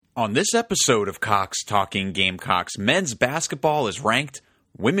On this episode of Cox Talking Gamecocks, men's basketball is ranked,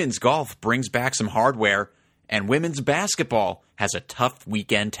 women's golf brings back some hardware, and women's basketball has a tough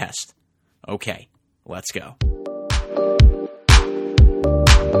weekend test. Okay, let's go.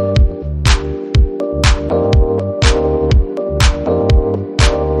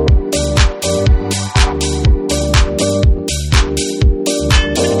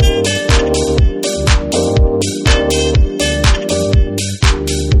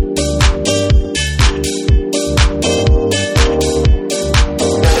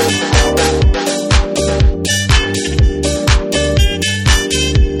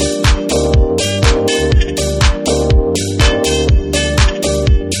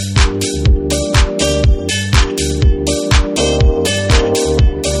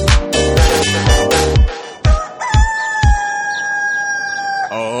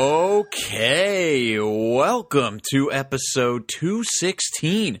 Welcome to episode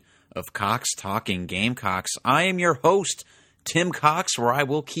 216 of Cox Talking Gamecocks. I am your host, Tim Cox, where I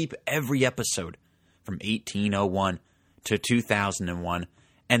will keep every episode from 1801 to 2001.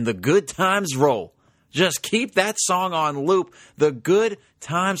 And the good times roll. Just keep that song on loop. The good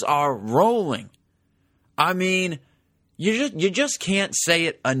times are rolling. I mean, you just can't say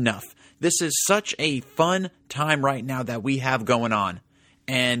it enough. This is such a fun time right now that we have going on.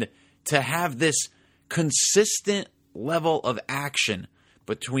 And to have this consistent level of action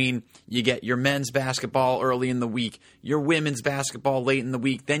between you get your men's basketball early in the week, your women's basketball late in the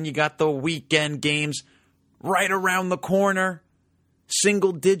week, then you got the weekend games right around the corner.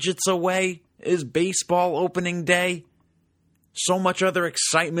 Single digits away is baseball opening day. So much other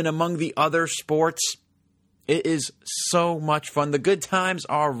excitement among the other sports. It is so much fun. The good times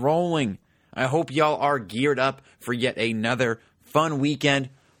are rolling. I hope y'all are geared up for yet another fun weekend.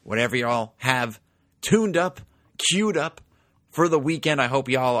 Whatever y'all have tuned up, queued up for the weekend. I hope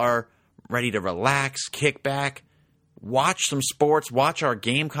y'all are ready to relax, kick back, watch some sports, watch our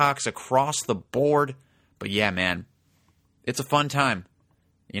Gamecocks across the board. But yeah, man, it's a fun time.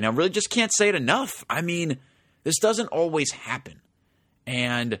 You know, really just can't say it enough. I mean, this doesn't always happen.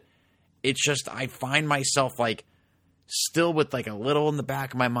 And it's just, I find myself like still with like a little in the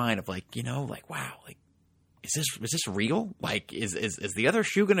back of my mind of like, you know, like, wow, like, is this real? Like, is the other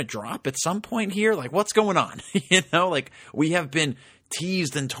shoe going to drop at some point here? Like, what's going on? You know, like, we have been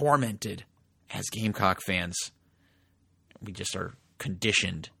teased and tormented as Gamecock fans. We just are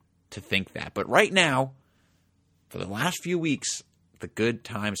conditioned to think that. But right now, for the last few weeks, the good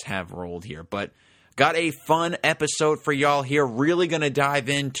times have rolled here. But got a fun episode for y'all here. Really going to dive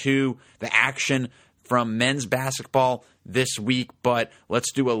into the action from men's basketball this week. But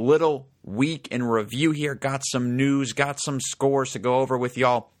let's do a little week in review here. Got some news, got some scores to go over with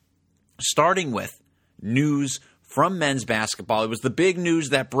y'all. Starting with news from men's basketball. It was the big news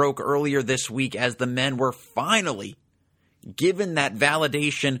that broke earlier this week as the men were finally given that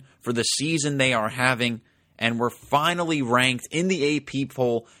validation for the season they are having and were finally ranked in the AP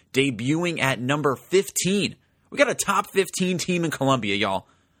poll, debuting at number 15. We got a top 15 team in Columbia, y'all.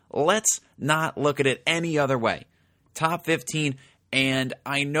 Let's not look at it any other way. Top 15. And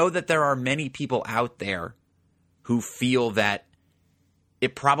I know that there are many people out there who feel that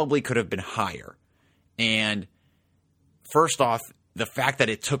it probably could have been higher. And first off, the fact that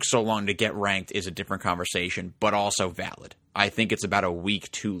it took so long to get ranked is a different conversation, but also valid. I think it's about a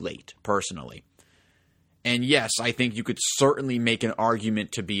week too late, personally. And yes, I think you could certainly make an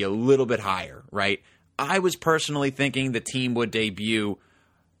argument to be a little bit higher, right? I was personally thinking the team would debut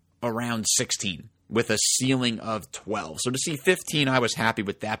around 16. With a ceiling of 12. So to see 15, I was happy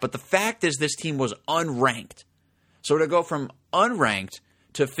with that. But the fact is this team was unranked. So to go from unranked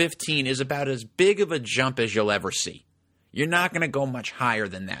to 15 is about as big of a jump as you'll ever see. You're not going to go much higher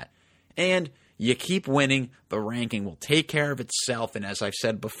than that. And you keep winning, the ranking will take care of itself. And as I've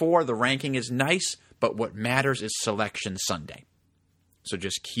said before, the ranking is nice, but what matters is Selection Sunday. So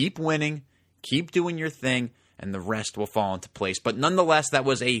just keep winning, keep doing your thing, and the rest will fall into place. But nonetheless, that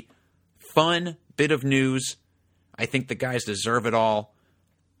was a fun bit of news. I think the guys deserve it all.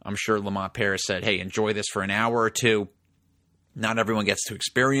 I'm sure Lamont Paris said, hey, enjoy this for an hour or two. Not everyone gets to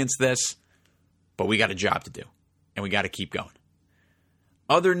experience this, but we got a job to do, and we got to keep going.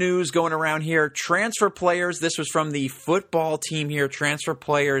 Other news going around here, transfer players. This was from the football team here. Transfer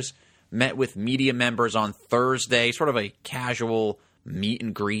players met with media members on Thursday, sort of a casual meet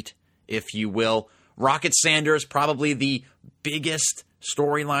and greet, if you will. Rocket Sanders, probably the biggest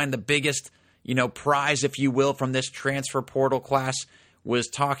storyline, the biggest, prize, if you will, from this transfer portal class, was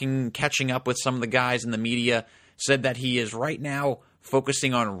catching up with some of the guys in the media, said that he is right now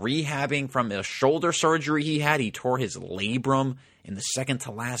focusing on rehabbing from a shoulder surgery he had. He tore his labrum in the second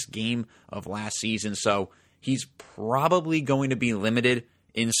to last game of last season. So he's probably going to be limited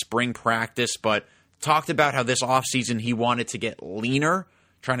in spring practice, but talked about how this offseason he wanted to get leaner,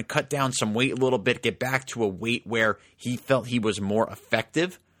 trying to cut down some weight a little bit, get back to a weight where he felt he was more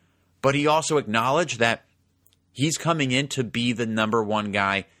effective. But he also acknowledged that he's coming in to be the number one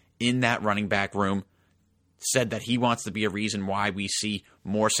guy in that running back room. Said that he wants to be a reason why we see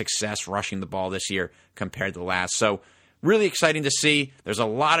more success rushing the ball this year compared to last. So really exciting to see. There's a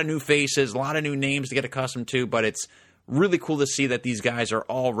lot of new faces, a lot of new names to get accustomed to, but it's really cool to see that these guys are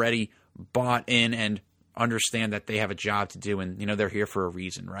already bought in and understand that they have a job to do, and they're here for a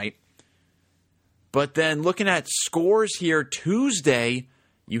reason, right? But then looking at scores here, Tuesday,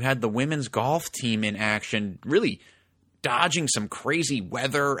 you had the women's golf team in action, really dodging some crazy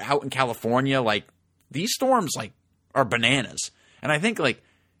weather out in California. Like, these storms are bananas. And I think the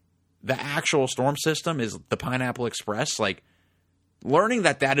actual storm system is the Pineapple Express. Learning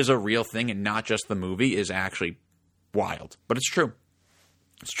that is a real thing and not just the movie is actually wild. But it's true.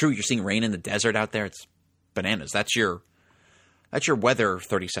 It's true. You're seeing rain in the desert out there. It's bananas. That's your weather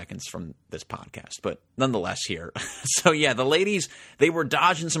 30 seconds from this podcast. But nonetheless here. So yeah, the ladies, they were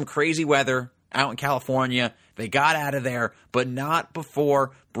dodging some crazy weather out in California. They got out of there, but not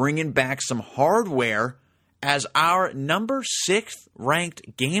before bringing back some hardware as our number 6th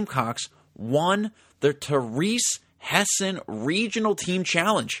ranked Gamecocks won the Therese Hessen Regional Team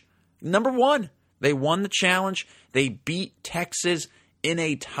Challenge. Number 1. They won the challenge. They beat Texas in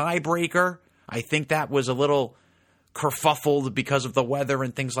a tiebreaker. I think that was a little kerfuffled because of the weather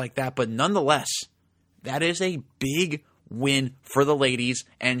and things like that, but nonetheless, that is a big win for the ladies,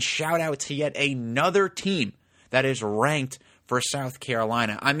 and shout out to yet another team that is ranked for South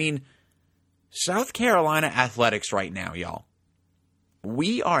Carolina. I mean, South Carolina athletics right now, y'all.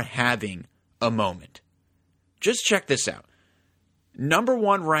 We are having a moment. Just check this out. Number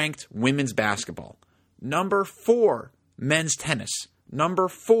 1 ranked women's basketball. Number 4, men's tennis. Number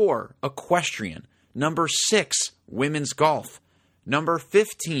 4, equestrian. Number 6, women's golf. Number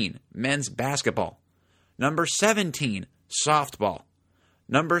 15, men's basketball. Number 17, softball.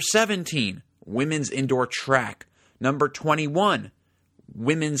 Number 17, women's indoor track. Number 21,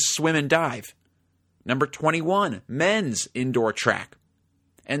 women's swim and dive. Number 21, men's indoor track.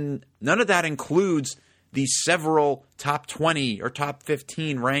 And none of that includes the several top 20 or top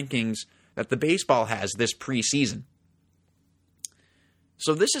 15 rankings that the baseball has this preseason.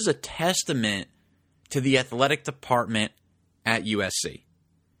 So this is a testament to the athletic department at USC.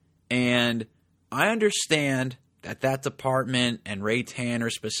 And I understand that department and Ray Tanner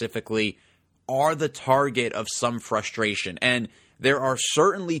specifically are the target of some frustration. And there are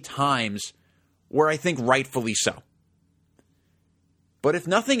certainly times where I think rightfully so. But if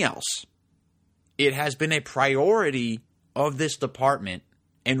nothing else, it has been a priority of this department,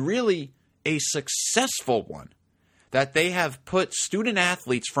 and really a successful one, that they have put student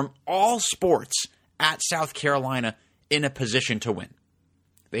athletes from all sports at South Carolina in a position to win.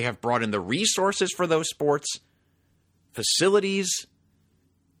 They have brought in the resources for those sports, facilities,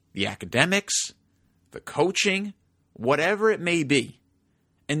 the academics, the coaching, whatever it may be.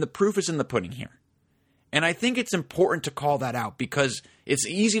 And the proof is in the pudding here. And I think it's important to call that out because it's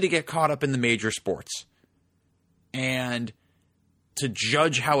easy to get caught up in the major sports and to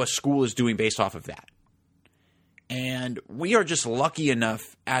judge how a school is doing based off of that. And we are just lucky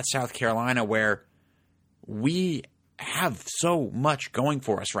enough at South Carolina where we have so much going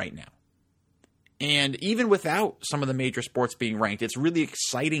for us right now. And even without some of the major sports being ranked, it's really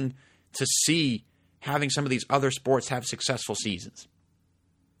exciting to see having some of these other sports have successful seasons.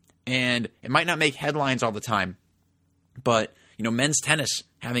 And it might not make headlines all the time, but, men's tennis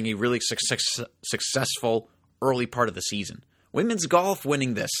having a really successful early part of the season. Women's golf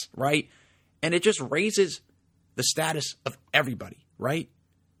winning this, right? And it just raises the status of everybody, right?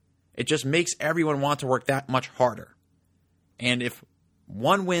 It just makes everyone want to work that much harder. And if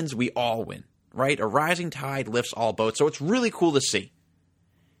one wins, we all win, right? A rising tide lifts all boats. So it's really cool to see.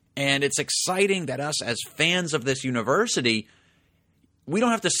 And it's exciting that us as fans of this university, we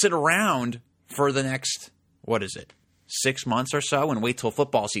don't have to sit around for the next, 6 months or so and wait till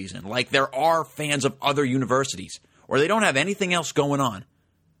football season. Like there are fans of other universities, or they don't have anything else going on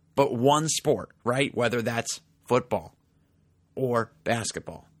but one sport, right? Whether that's football or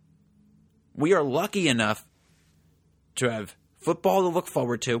basketball. We are lucky enough to have football to look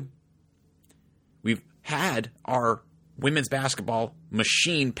forward to. We've had our women's basketball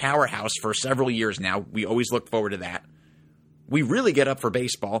machine powerhouse for several years now. We always look forward to that. We really get up for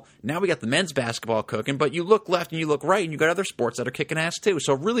baseball. Now we got the men's basketball cooking, but you look left and you look right and you got other sports that are kicking ass too.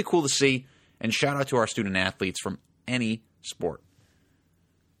 So really cool to see, and shout out to our student athletes from any sport.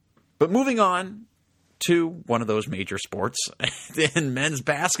 But moving on to one of those major sports in men's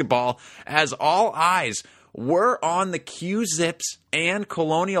basketball, as all eyes were on the Q-Zips and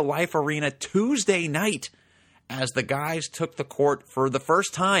Colonial Life Arena Tuesday night as the guys took the court for the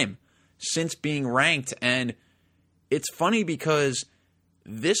first time since being ranked. And it's funny because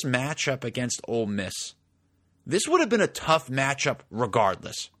this matchup against Ole Miss, this would have been a tough matchup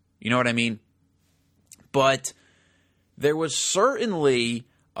regardless. You know what I mean? But there was certainly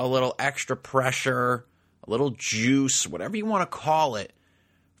a little extra pressure, a little juice, whatever you want to call it,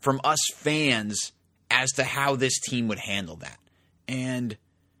 from us fans as to how this team would handle that. And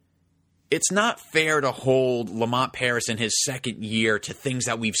it's not fair to hold Lamont Paris in his second year to things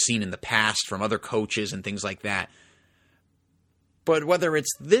that we've seen in the past from other coaches and things like that. But whether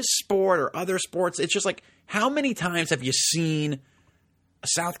it's this sport or other sports, it's just like, how many times have you seen a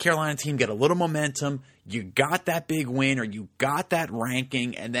South Carolina team get a little momentum, you got that big win or you got that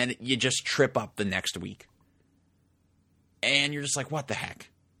ranking, and then you just trip up the next week? And you're just like, what the heck?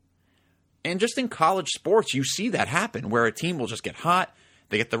 And just in college sports, you see that happen, where a team will just get hot,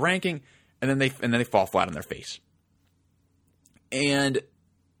 they get the ranking, and then they fall flat on their face. And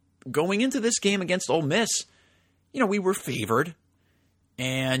going into this game against Ole Miss, we were favored.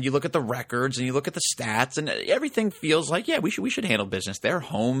 And you look at the records and you look at the stats, and everything feels like, yeah, we should handle business. Their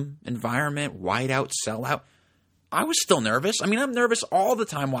home environment, whiteout, sellout. I was still nervous. I mean, I'm nervous all the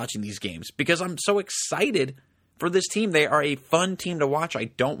time watching these games because I'm so excited for this team. They are a fun team to watch. I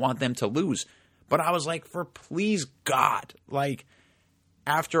don't want them to lose. But I was like, for please God, like,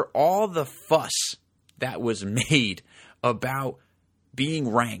 after all the fuss that was made about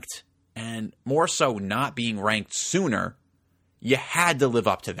being ranked, and more so not being ranked sooner, you had to live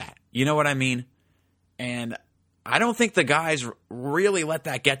up to that. You know what I mean? And I don't think the guys really let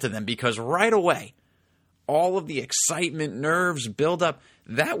that get to them, because right away, all of the excitement, nerves, build-up,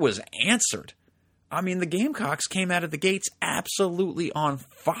 that was answered. I mean, the Gamecocks came out of the gates absolutely on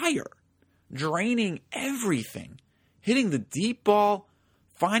fire, draining everything, hitting the deep ball,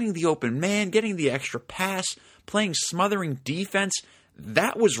 finding the open man, getting the extra pass, playing smothering defense.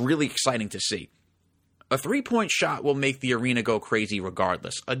 That was really exciting to see. A three-point shot will make the arena go crazy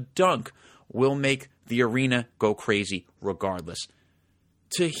regardless. A dunk will make the arena go crazy regardless.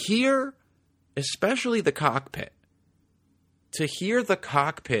 To hear, especially the cockpit,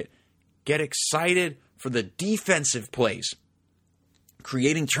 get excited for the defensive plays,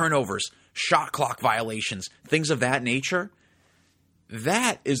 creating turnovers, shot clock violations, things of that nature,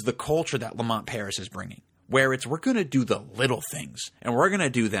 that is the culture that Lamont Paris is bringing, where we're going to do the little things, and we're going to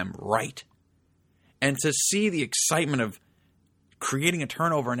do them right. And to see the excitement of creating a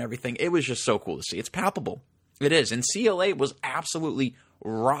turnover and everything, it was just so cool to see. It's palpable. It is. And CLA was absolutely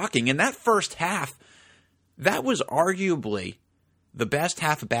rocking. In that first half, that was arguably the best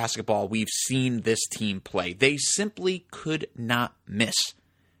half of basketball we've seen this team play. They simply could not miss.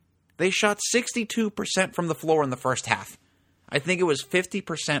 They shot 62% from the floor in the first half. I think it was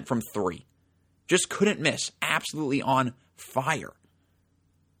 50% from three. Just couldn't miss. Absolutely on fire.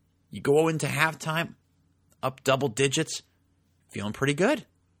 You go into halftime, up double digits, feeling pretty good.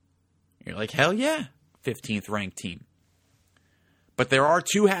 You're like, hell yeah, 15th ranked team. But there are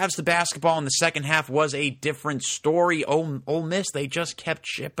two halves to basketball, and the second half was a different story. Ole Miss, they just kept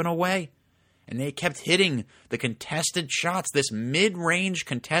chipping away. And they kept hitting the contested shots, this mid-range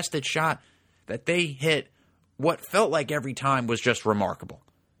contested shot that they hit what felt like every time was just remarkable.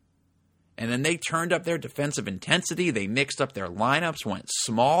 And then they turned up their defensive intensity. They mixed up their lineups, went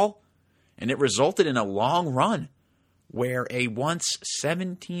small, and it resulted in a long run where a once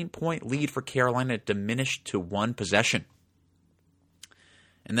 17-point lead for Carolina diminished to one possession.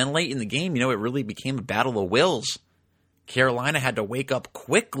 And then late in the game, it really became a battle of wills. Carolina had to wake up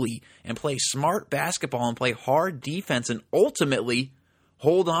quickly and play smart basketball and play hard defense and ultimately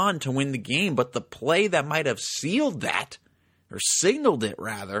hold on to win the game. But the play that might have sealed that, or signaled it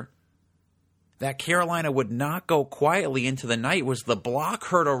rather, that Carolina would not go quietly into the night was the block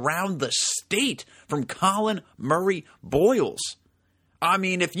heard around the state from Colin Murray Boyles. I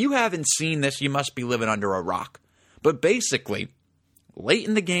mean, if you haven't seen this, you must be living under a rock. But basically, late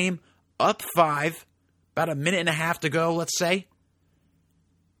in the game, up 5, about a minute and a half to go, let's say.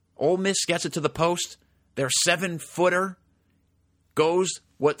 Ole Miss gets it to the post. Their 7-footer goes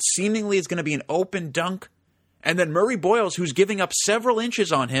what seemingly is going to be an open dunk. And then Murray Boyles, who's giving up several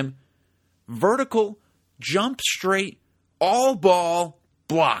inches on him, vertical, jump straight, all ball,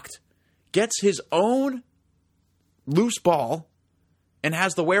 blocked. Gets his own loose ball and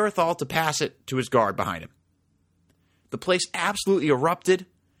has the wherewithal to pass it to his guard behind him. The place absolutely erupted.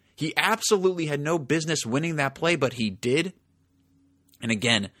 He absolutely had no business winning that play, but he did. And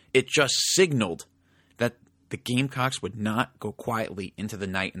again, it just signaled that the Gamecocks would not go quietly into the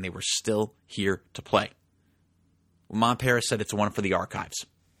night, and they were still here to play. Lamont Paris said it's one for the archives.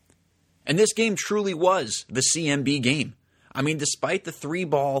 And this game truly was the CMB game. I mean, despite the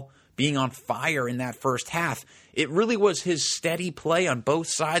 3-ball being on fire in that first half, it really was his steady play on both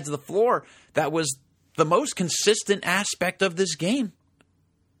sides of the floor that was the most consistent aspect of this game.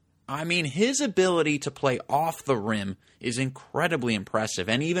 I mean, his ability to play off the rim is incredibly impressive,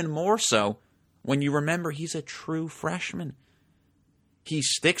 and even more so when you remember he's a true freshman. He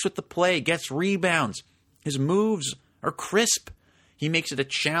sticks with the play, gets rebounds. His moves are crisp. He makes it a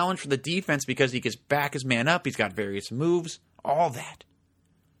challenge for the defense because he gets back his man up. He's got various moves, all that.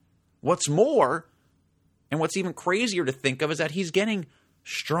 What's more, and what's even crazier to think of, is that he's getting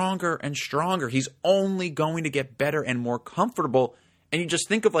stronger and stronger. He's only going to get better and more comfortable. And you just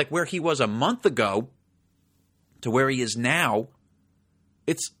think of like where he was a month ago to where he is now.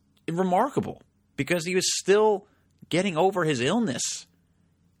 It's remarkable because he was still getting over his illness.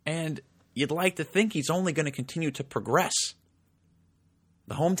 And you'd like to think he's only going to continue to progress.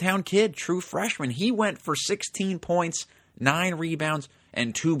 The hometown kid, true freshman, he went for 16 points, 9 rebounds,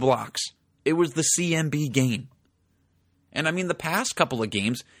 and 2 blocks. It was the CMB game. And I mean, the past couple of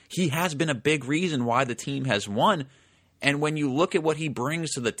games, he has been a big reason why the team has won. And when you look at what he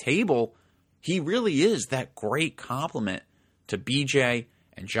brings to the table, he really is that great complement to BJ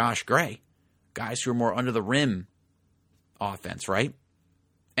and Josh Gray, guys who are more under the rim offense, right?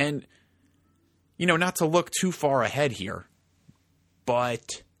 And, you know, not to look too far ahead here,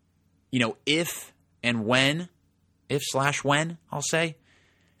 but, you know, if when, I'll say,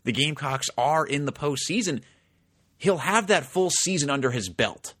 the Gamecocks are in the postseason, he'll have that full season under his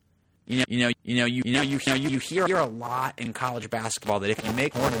belt. You hear a lot in college basketball that if you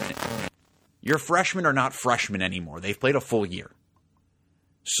make more than it, your freshmen are not freshmen anymore. They've played a full year.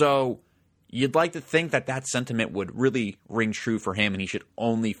 So you'd like to think that that sentiment would really ring true for him, and he should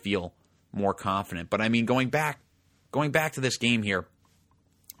only feel more confident. But I mean, going back to this game here,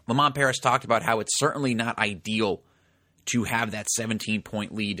 Lamont Paris talked about how it's certainly not ideal to have that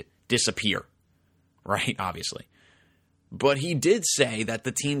 17-point lead disappear, right? Obviously. But he did say that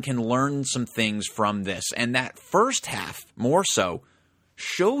the team can learn some things from this. And that first half, more so,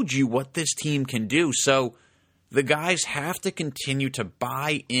 showed you what this team can do. So the guys have to continue to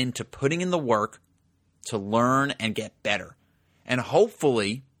buy into putting in the work to learn and get better. And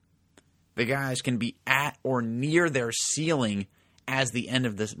hopefully, the guys can be at or near their ceiling as the end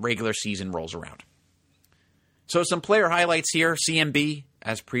of the regular season rolls around. So some player highlights here. CMB,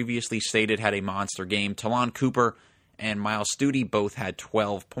 as previously stated, had a monster game. Talon Cooper and Miles Studi both had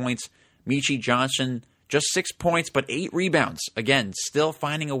 12 points. Michi Johnson, just 6 points, but 8 rebounds. Again, still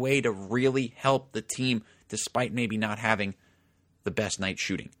finding a way to really help the team despite maybe not having the best night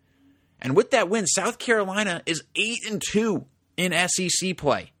shooting. And with that win, South Carolina is 8-2 in SEC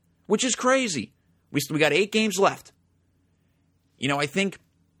play, which is crazy. We got 8 games left. You know, I think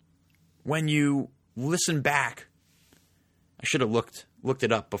when you listen back, I should have looked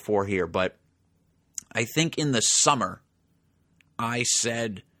it up before here, but I think in the summer, I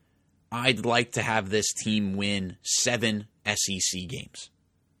said I'd like to have this team win 7 SEC games,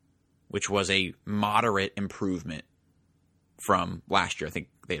 which was a moderate improvement from last year. I think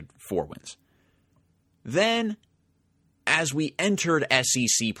they had 4 wins. Then, as we entered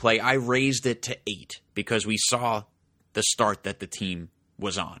SEC play, I raised it to 8 because we saw the start that the team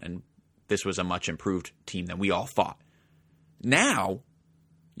was on, and this was a much improved team than we all thought. Now,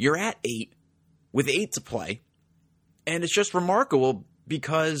 you're at 8 with 8 to play, and it's just remarkable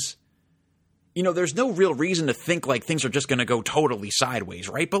because, you know, there's no real reason to think like things are just going to go totally sideways,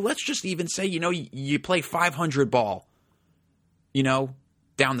 right? But let's just even say, you know, you play 500 ball, you know,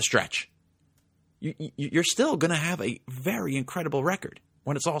 down the stretch. You're still going to have a very incredible record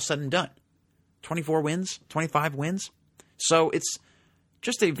when it's all said and done. 24 wins, 25 wins. So it's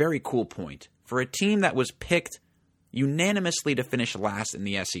just a very cool point for a team that was picked unanimously to finish last in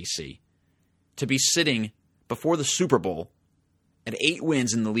the SEC to be sitting before the Super Bowl at 8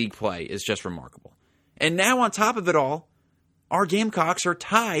 wins in the league play is just remarkable. And now on top of it all, our Gamecocks are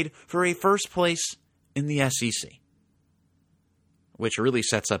tied for a first place in the SEC, which really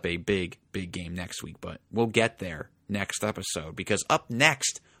sets up a big, big game next week. But we'll get there next episode, because up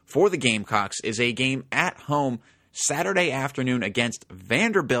next for the Gamecocks is a game at home Saturday afternoon against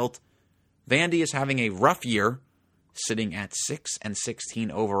Vanderbilt. Vandy is having a rough year, sitting at 6-16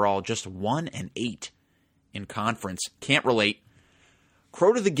 overall, just 1-8 in conference. Can't relate.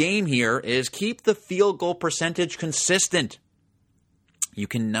 Quote of the game here is keep the field goal percentage consistent. You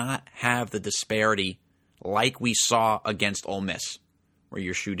cannot have the disparity like we saw against Ole Miss, where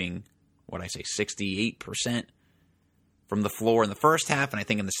you're shooting, 68% from the floor in the first half, and I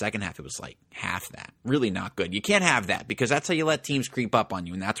think in the second half it was like half that. Really not good. You can't have that because that's how you let teams creep up on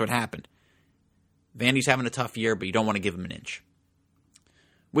you, and that's what happened. Vandy's having a tough year, but you don't want to give him an inch.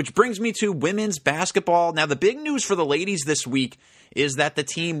 Which brings me to women's basketball. Now, the big news for the ladies this week is that the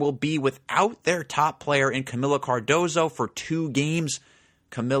team will be without their top player in Camila Cardozo for 2 games.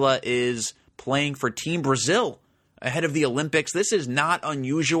 Camila is playing for Team Brazil ahead of the Olympics. This is not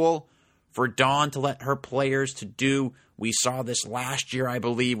unusual for Dawn to let her players to do. We saw this last year, I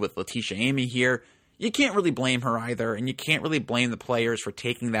believe, with Letitia Amy here. You can't really blame her either, and you can't really blame the players for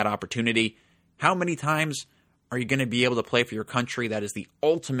taking that opportunity. How many times are you going to be able to play for your country? That is the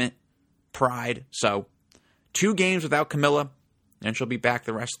ultimate pride. So, 2 games without Camila, and she'll be back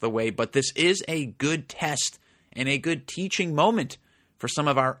the rest of the way. But this is a good test and a good teaching moment for some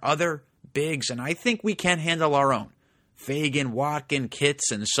of our other bigs, and I think we can handle our own. Fagan, Watkin,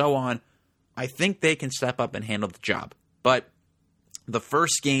 Kitts, and so on. I think they can step up and handle the job. But the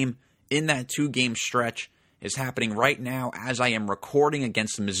first game in that 2-game stretch is happening right now as I am recording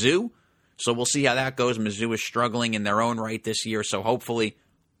against Mizzou. So we'll see how that goes. Mizzou is struggling in their own right this year, so hopefully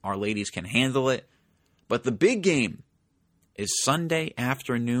our ladies can handle it. But the big game is Sunday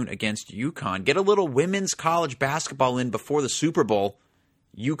afternoon against UConn. Get a little women's college basketball in before the Super Bowl.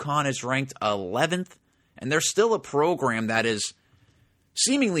 UConn is ranked 11th, and they're still a program that is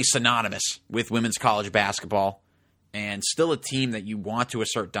seemingly synonymous with women's college basketball, and still a team that you want to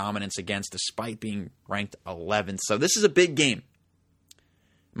assert dominance against despite being ranked 11th. So this is a big game.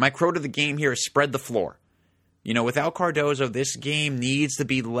 My quote of the game here is spread the floor. Without Cardozo, this game needs to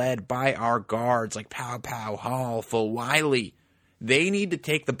be led by our guards like Pow, Hall, Wiley. They need to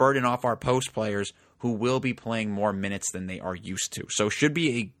take the burden off our post players who will be playing more minutes than they are used to. So should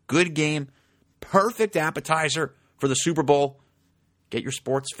be a good game. Perfect appetizer for the Super Bowl. Get your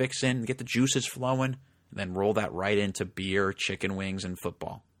sports fix in, get the juices flowing, and then roll that right into beer, chicken wings, and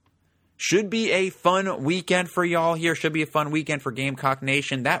football. Should be a fun weekend for y'all here. Should be a fun weekend for Gamecock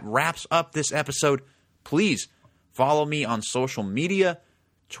Nation. That wraps up this episode. Please follow me on social media.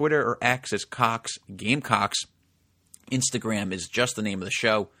 Twitter or X is Cox Gamecocks. Instagram is just the name of the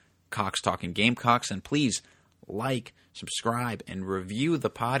show, Cox Talking Gamecocks. And please like, subscribe, and review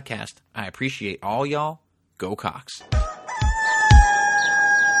the podcast. I appreciate all y'all. Go Cox.